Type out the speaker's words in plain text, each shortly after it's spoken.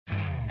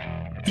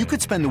You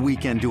could spend the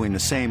weekend doing the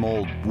same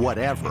old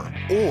whatever,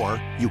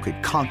 or you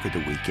could conquer the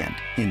weekend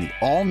in the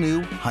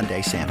all-new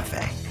Hyundai Santa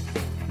Fe.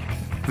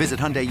 Visit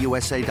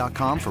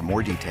HyundaiUSA.com for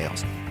more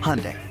details.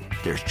 Hyundai,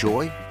 there's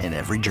joy in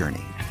every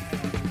journey.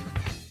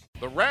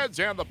 The Reds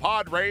and the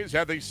Padres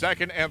had the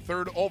second and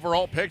third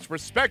overall picks,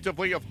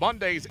 respectively, of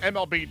Monday's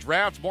MLB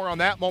draft. More on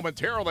that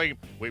momentarily.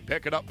 We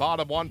pick it up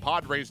bottom one,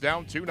 Padres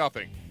down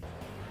 2-0.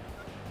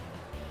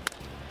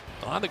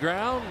 On the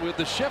ground with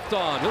the shift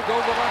on. He'll go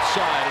to the left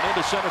side and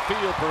into center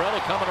field.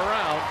 Pirela coming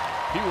around.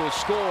 He will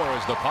score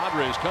as the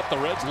Padres cut the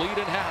Reds' lead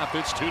in half.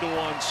 It's 2-1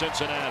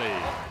 Cincinnati.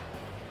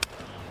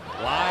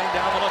 Line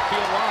down the left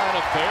field line.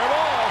 A fair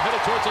ball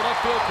headed towards the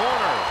left field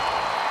corner.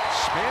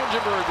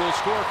 Spangenberg will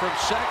score from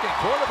second.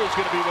 Cordova's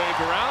going to be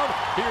waved around.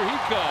 Here he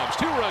comes.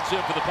 2 runs in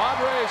for the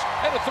Padres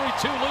and a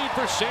 3-2 lead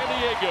for San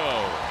Diego.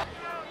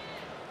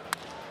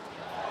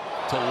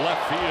 To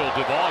left field.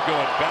 Duvall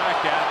going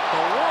back at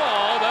the wall.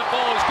 That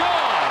ball is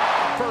gone.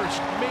 First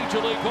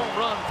major league home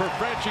run for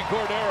Franchy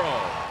Cordero.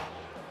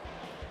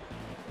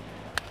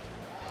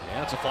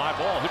 Yeah, it's a fly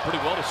ball. Hit pretty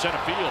well to center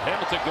field.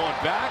 Hamilton going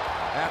back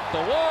at the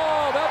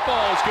wall. That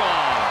ball is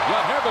gone.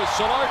 Yohervis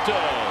Solarte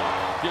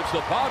gives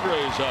the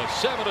Padres a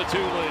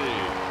 7-2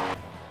 lead.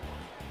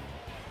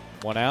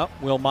 One out.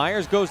 Will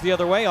Myers goes the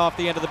other way off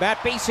the end of the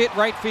bat. Base hit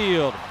right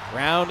field.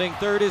 Rounding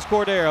third is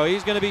Cordero.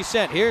 He's going to be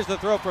sent. Here's the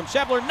throw from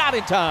Schebler. Not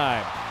in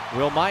time.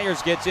 Will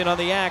Myers gets in on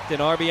the act, an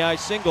RBI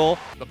single.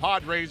 The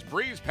Padres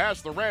breeze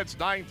past the Reds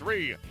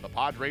 9-3. The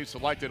Padres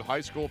selected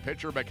high school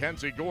pitcher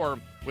Mackenzie Gore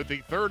with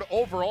the third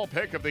overall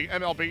pick of the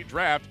MLB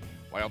draft,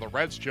 while the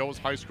Reds chose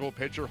high school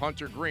pitcher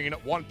Hunter Green,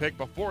 1 pick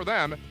before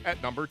them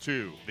at number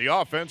 2. The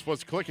offense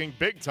was clicking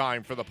big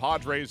time for the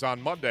Padres on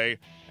Monday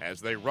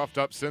as they roughed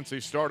up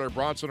Cincy starter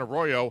Bronson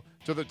Arroyo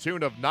to the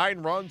tune of 9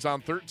 runs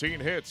on 13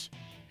 hits.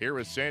 Here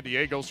is San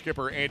Diego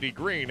skipper Andy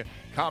Green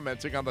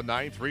commenting on the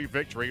 9-3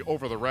 victory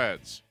over the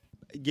Reds.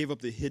 He gave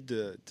up the hit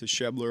to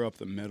Schebler up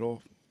the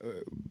middle.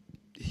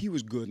 He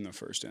was good in the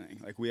first inning.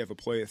 Like, we have a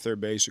play at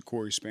third base at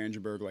Corey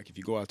Spangenberg. Like, if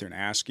you go out there and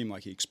ask him,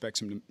 like, he expects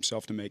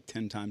himself to make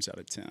 10 times out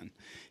of 10.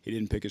 He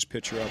didn't pick his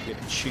pitcher up. He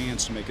had a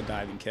chance to make a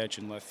diving catch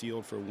in left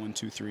field for a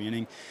 1-2-3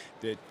 inning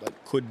that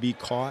could be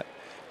caught.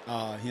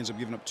 He ends up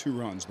giving up 2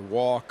 runs. The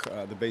walk,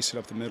 the base hit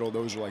up the middle,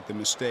 those are like the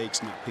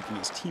mistakes, not picking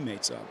his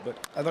teammates up. But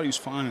I thought he was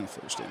fine in the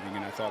first inning,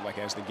 and I thought, like,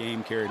 as the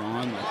game carried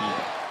on, like,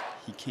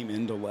 he came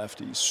into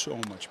lefty so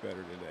much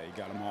better today. He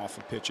got him off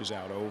of pitches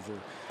out over,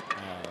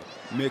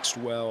 mixed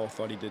well.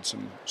 Thought he did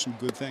some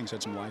good things,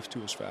 had some life to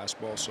his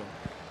fastball. So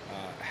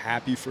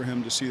happy for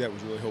him to see that.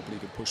 Was really hoping he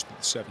could push to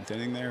the 7th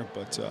inning there,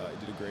 but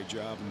he did a great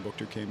job. And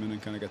Buchter came in and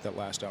kind of got that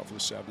last out for the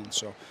 7th.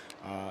 So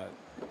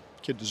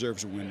kid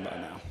deserves a win by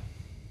now.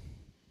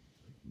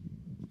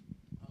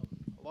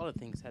 A lot of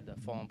things had to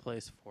fall in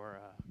place for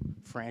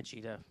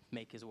Franchy to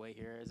make his way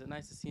here. Is it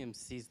nice to see him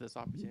seize this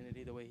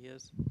opportunity the way he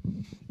is?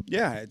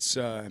 Yeah, it's,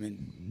 I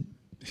mean,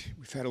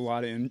 we've had a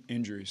lot of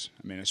injuries.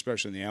 I mean,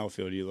 especially in the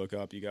outfield, you look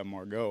up, you got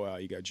Margot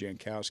out, you got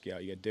Jankowski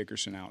out, you got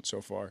Dickerson out so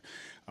far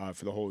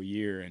for the whole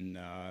year. And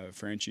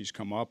Franchy's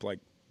come up like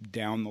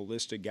down the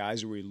list of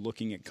guys that we're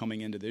looking at coming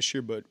into this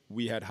year, but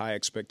we had high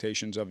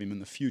expectations of him in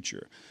the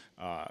future.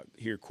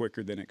 Here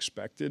quicker than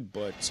expected,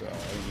 but I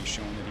think he's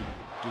shown that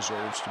he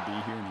deserves to be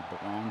here and he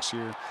belongs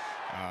here.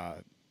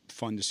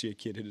 Fun to see a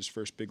kid hit his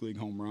first big league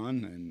home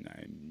run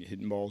and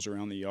hitting balls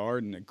around the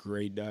yard and a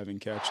great diving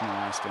catch in the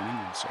last inning.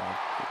 And so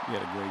he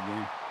had a great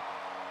game.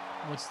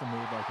 What's the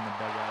mood like in the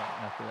dugout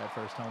after that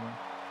first home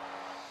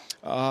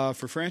run?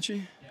 For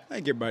Franchy, yeah. I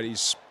think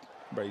everybody's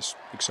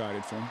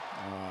excited for him.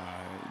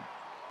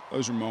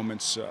 Those are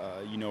moments,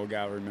 a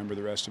guy will remember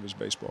the rest of his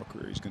baseball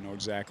career. He's going to know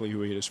exactly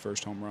who he hit his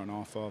first home run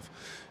off of.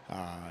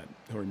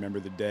 He'll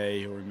remember the day.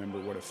 He'll remember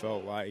what it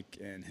felt like,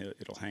 and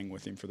it'll hang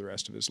with him for the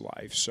rest of his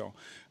life. So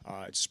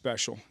it's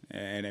special,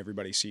 and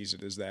everybody sees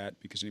it as that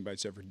because anybody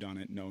that's ever done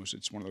it knows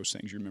it's one of those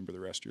things you remember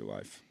the rest of your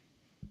life.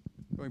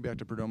 Going back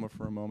to Perdomo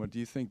for a moment, do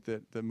you think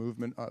that the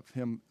movement of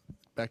him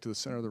back to the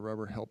center of the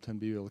rubber helped him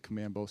be able to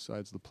command both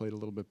sides of the plate a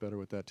little bit better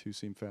with that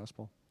 2-seam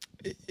fastball?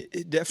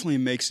 It definitely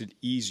makes it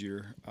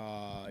easier,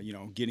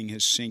 getting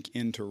his sink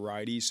into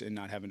righties and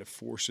not having to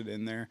force it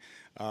in there.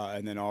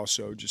 And then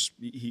also just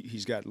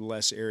he's got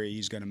less area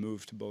he's going to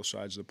move to both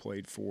sides of the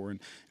plate for.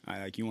 And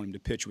you want him to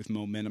pitch with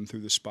momentum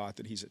through the spot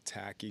that he's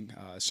attacking.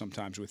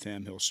 Sometimes with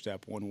him, he'll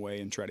step one way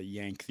and try to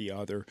yank the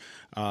other.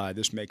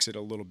 This makes it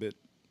a little bit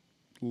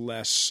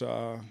less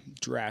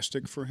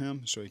drastic for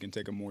him, so he can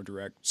take a more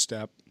direct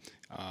step.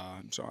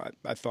 So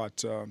I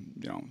thought,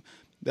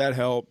 that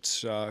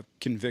helped.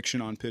 Conviction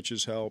on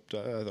pitches helped.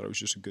 I thought it was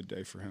just a good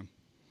day for him.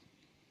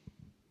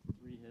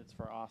 3 hits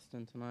for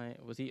Austin tonight.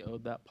 Was he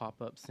owed that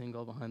pop-up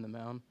single behind the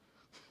mound?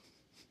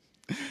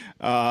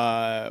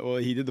 Well,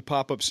 he did the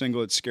pop-up single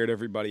that scared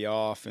everybody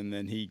off, and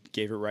then he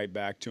gave it right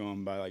back to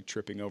him by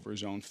tripping over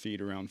his own feet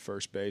around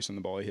first base, and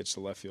the ball he hits the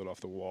left field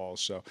off the wall.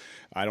 So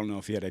I don't know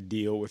if he had a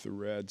deal with the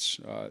Reds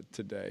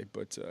today,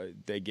 but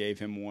they gave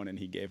him one, and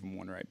he gave him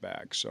one right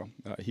back. So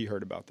he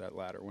heard about that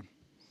latter one.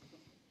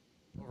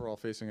 Overall,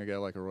 facing a guy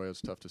like Arroyo,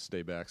 it's tough to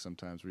stay back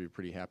sometimes. Were you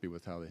pretty happy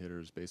with how the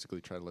hitters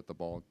basically try to let the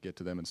ball get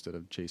to them instead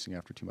of chasing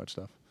after too much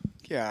stuff?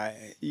 Yeah,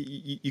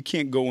 you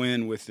can't go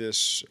in with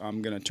this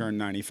I'm going to turn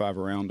 95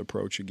 around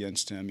approach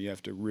against him. You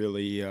have to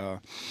really,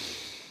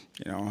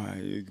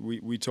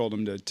 we told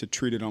him to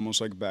treat it almost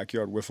like a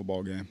backyard wiffle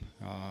ball game.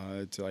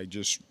 To like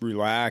just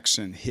relax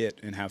and hit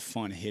and have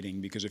fun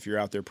hitting, because if you're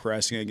out there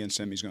pressing against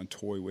him, he's going to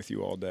toy with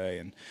you all day.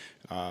 And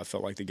I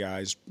felt like the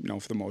guys,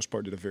 for the most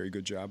part, did a very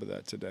good job of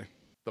that today.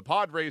 The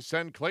Padres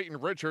send Clayton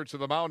Richards to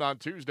the mound on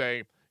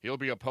Tuesday. He'll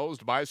be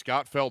opposed by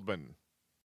Scott Feldman.